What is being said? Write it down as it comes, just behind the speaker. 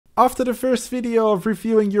After the first video of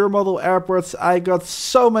reviewing your model airports, I got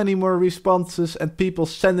so many more responses and people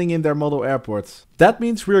sending in their model airports. That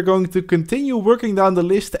means we are going to continue working down the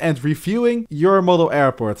list and reviewing your model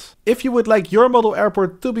airports. If you would like your model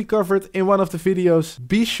airport to be covered in one of the videos,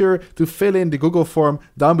 be sure to fill in the Google form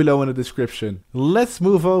down below in the description. Let's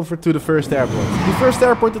move over to the first airport. The first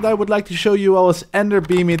airport that I would like to show you all is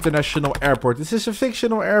Enderbeam International Airport. This is a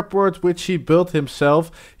fictional airport which he built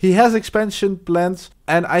himself. He has expansion plans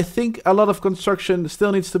and I think a lot of construction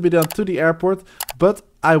still needs to be done to the airport, but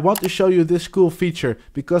I want to show you this cool feature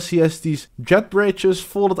because he has these jet bridges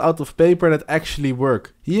folded out of paper that actually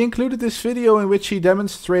work. He included this video in which he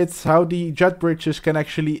demonstrates how the jet bridges can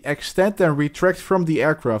actually extend and retract from the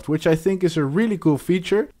aircraft, which I think is a really cool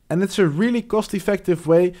feature. And it's a really cost-effective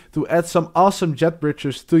way to add some awesome jet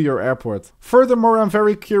bridges to your airport. Furthermore, I'm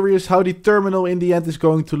very curious how the terminal in the end is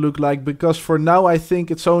going to look like, because for now I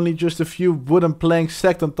think it's only just a few wooden planks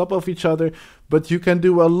stacked on top of each other, but you can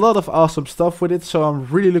do a lot of awesome stuff with it, so I'm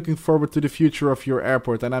really looking forward to the future of your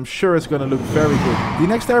airport, and I'm sure it's gonna look very good. The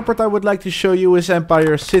next airport I would like to show you is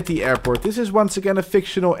Empire City Airport. This is once again a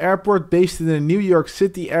fictional airport based in the New York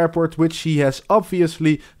City airport, which he has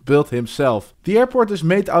obviously built himself. The airport is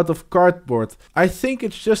made out of cardboard. I think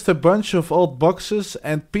it's just a bunch of old boxes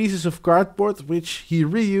and pieces of cardboard which he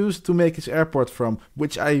reused to make his airport from,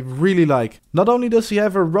 which I really like. Not only does he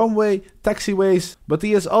have a runway, taxiways, but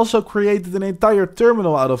he has also created an entire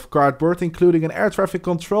terminal out of cardboard, including an air traffic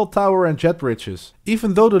control tower and jet bridges.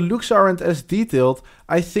 Even though the looks aren't as detailed,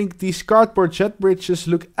 I think these cardboard jet bridges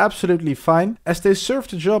look absolutely fine, as they serve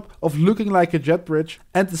the job of looking like a jet bridge,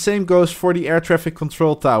 and the same goes for the air traffic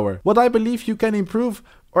control tower. What I believe you can improve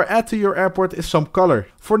or add to your airport is some color.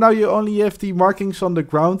 For now you only have the markings on the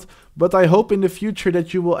ground, but I hope in the future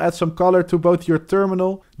that you will add some color to both your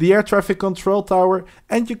terminal, the air traffic control tower,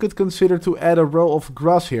 and you could consider to add a row of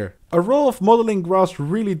grass here. A row of modeling grass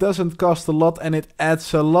really doesn't cost a lot and it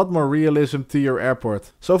adds a lot more realism to your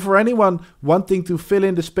airport. So for anyone wanting to fill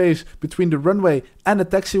in the space between the runway and the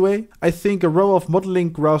taxiway, I think a row of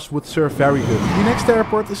modeling grass would serve very good. The next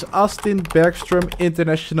airport is Austin Bergstrom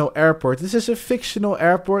International Airport. This is a fictional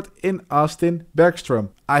airport in Austin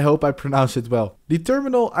Bergstrom. I hope I pronounce it well. The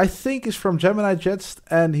terminal I think is from Gemini Jets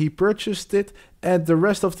and he purchased it, and the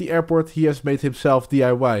rest of the airport he has made himself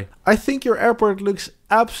DIY. I think your airport looks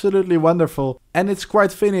absolutely wonderful and it's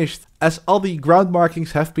quite finished, as all the ground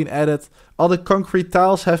markings have been added, all the concrete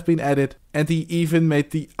tiles have been added, and he even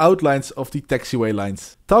made the outlines of the taxiway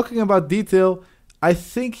lines. Talking about detail, I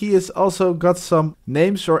think he has also got some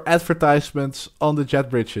names or advertisements on the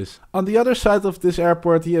jet bridges. On the other side of this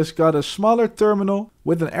airport he has got a smaller terminal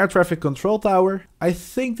with an air traffic control tower. I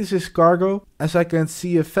think this is cargo, as I can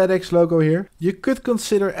see a FedEx logo here. You could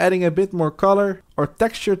consider adding a bit more color or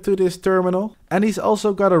texture to this terminal. And he's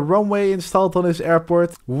also got a runway installed on his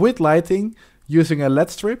airport with lighting, using a LED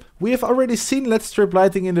strip. We have already seen LED strip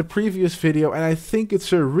lighting in the previous video, and I think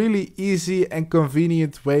it's a really easy and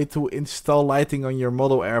convenient way to install lighting on your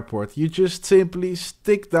model airport. You just simply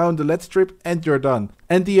stick down the LED strip and you're done.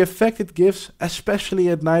 And the effect it gives, especially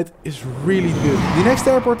at night, is really good. The next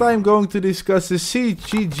airport I am going to discuss is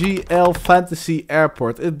CGGL Fantasy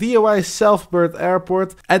Airport, a DIY self-built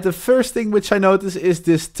airport. And the first thing which I notice is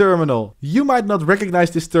this terminal. You might not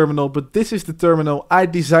recognize this terminal, but this is the terminal I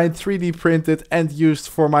designed, 3D printed and used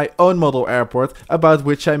for my own model airport, about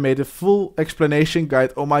which I made a full explanation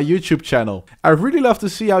guide on my YouTube channel. I really love to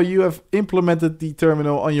see how you have implemented the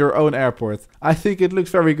terminal on your own airport. I think it looks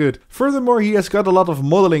very good. Furthermore, he has got a lot of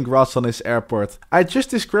modeling grass on his airport. I just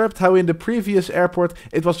described how in the previous airport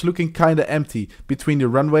it was looking kinda empty between the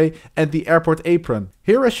runway and the airport apron.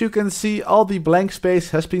 Here, as you can see, all the blank space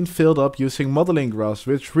has been filled up using modeling grass,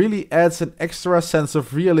 which really adds an extra sense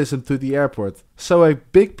of realism to the airport. So a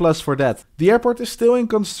big plus for that. The airport is still in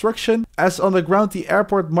construction, as on the ground the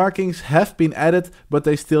airport markings have been added, but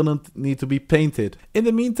they still need to be painted. In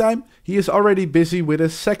the meantime, he is already busy with a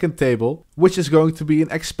second table, which is going to be an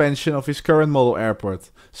expansion of his current model airport.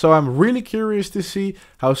 So I'm really curious to see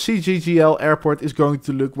how CGGL Airport is going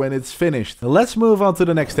to look when it's finished. Let's move on to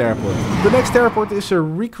the next airport. The next airport is a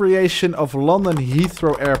recreation of London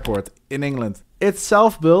Heathrow Airport in England. It's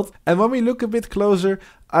self-built, and when we look a bit closer,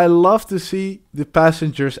 I love to see the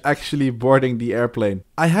passengers actually boarding the airplane.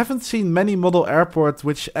 I haven't seen many model airports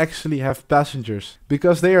which actually have passengers,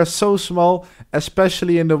 because they are so small,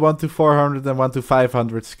 especially in the 1 to 400 and 1 to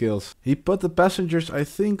 500 scales. He put the passengers, I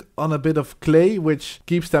think, on a bit of clay, which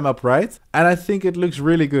keeps them upright, and I think it looks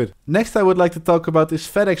really good. Next, I would like to talk about this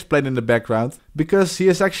FedEx plane in the background, because he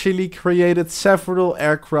has actually created several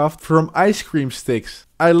aircraft from ice cream sticks.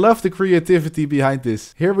 I love the creativity behind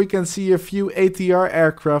this. Here we can see a few ATR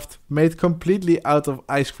aircraft made completely out of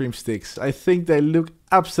ice cream sticks. I think they look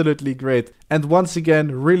absolutely great. And once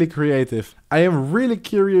again, really creative. I am really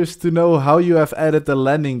curious to know how you have added the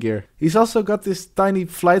landing gear. He's also got this tiny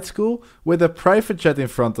flight school with a private jet in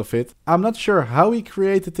front of it. I'm not sure how he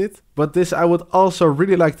created it, but this I would also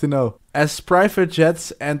really like to know, as private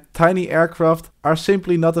jets and tiny aircraft are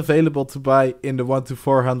simply not available to buy in the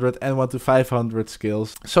 1:400 and 1:500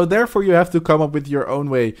 scales. So therefore you have to come up with your own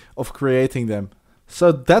way of creating them.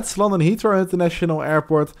 So that's London Heathrow International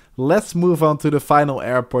Airport. Let's move on to the final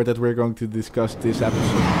airport that we're going to discuss this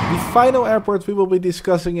episode. The final airport we will be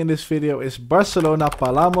discussing in this video is Barcelona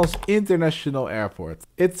Palamos International Airport.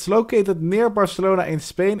 It's located near Barcelona in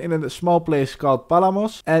Spain in a small place called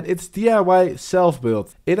Palamos, and it's DIY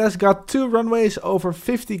self-built. It has got 2 runways, over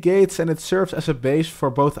 50 gates, and it serves as a base for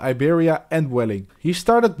both Iberia and Vueling. He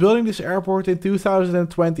started building this airport in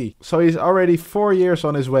 2020, so he's already 4 years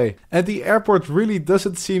on his way. And the airport really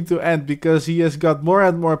doesn't seem to end, because he has got more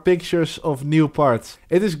and more pictures of new parts.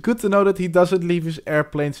 It is good to know that he doesn't leave his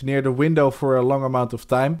airplanes near the window for a long amount of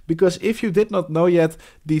time, because if you did not know yet,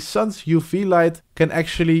 the sun's UV light can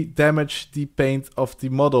actually damage the paint of the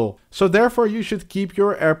model. So therefore you should keep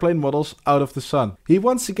your airplane models out of the sun. He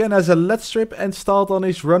once again has a LED strip installed on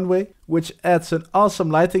his runway, which adds an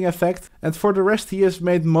awesome lighting effect, and for the rest he has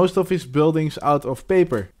made most of his buildings out of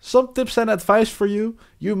paper. Some tips and advice for you: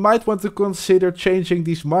 you might want to consider changing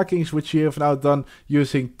these markings which you have now done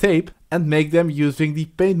using tape, and make them using the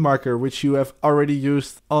paint marker which you have already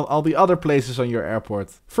used on all the other places on your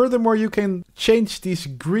airport. Furthermore, you can change these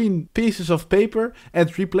green pieces of paper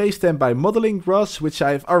and replace them by modeling grass, which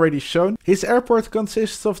I have already shown. His airport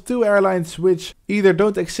consists of 2 airlines which either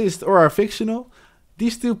don't exist or are fictional.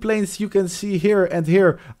 These 2 planes you can see here and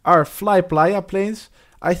here are Fly Playa planes.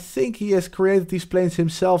 I think he has created these planes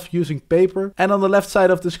himself using paper. And on the left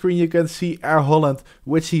side of the screen you can see Air Holland,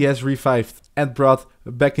 which he has revived and brought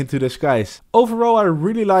back into the skies. Overall, I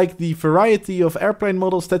really like the variety of airplane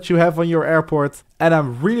models that you have on your airport, and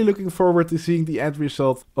I'm really looking forward to seeing the end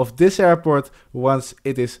result of this airport once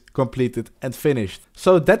it is completed and finished.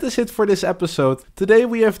 So that is it for this episode. Today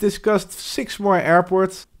we have discussed 6 more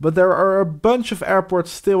airports, but there are a bunch of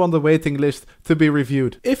airports still on the waiting list to be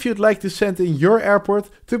reviewed. If you'd like to send in your airport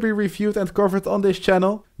to be reviewed and covered on this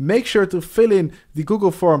channel, make sure to fill in the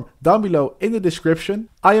Google form down below in the description.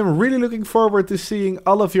 I am really looking forward to seeing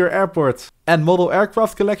all of your airports and model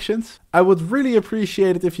aircraft collections. I would really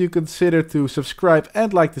appreciate it if you consider to subscribe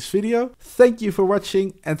and like this video. Thank you for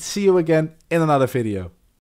watching, and see you again in another video.